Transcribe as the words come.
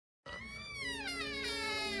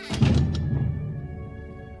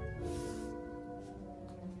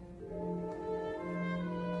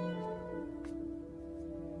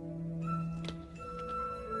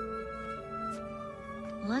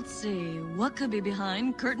see, what could be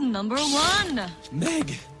behind curtain number 1?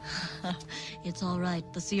 Meg! It's all right.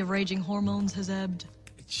 The sea of raging hormones has ebbed.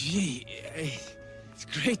 Gee, it's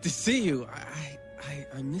great to see you.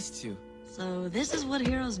 I missed you. So this is what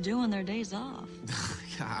heroes do on their days off.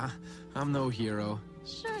 I'm no hero.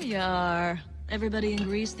 Sure you are. Everybody in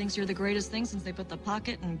Greece thinks you're the greatest thing since they put the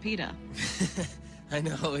pocket in pita. I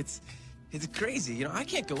know, it's crazy. You know, I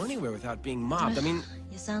can't go anywhere without being mobbed. I mean...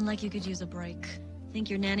 You sound like you could use a break. Think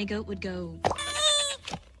your nanny goat would go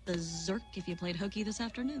berserk if you played hooky this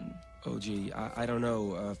afternoon? Oh, gee, I don't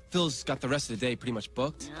know. Phil's got the rest of the day pretty much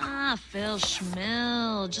booked. Ah, Phil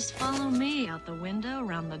Schmill. Just follow me out the window,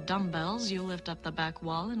 around the dumbbells. You lift up the back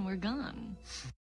wall, and we're gone.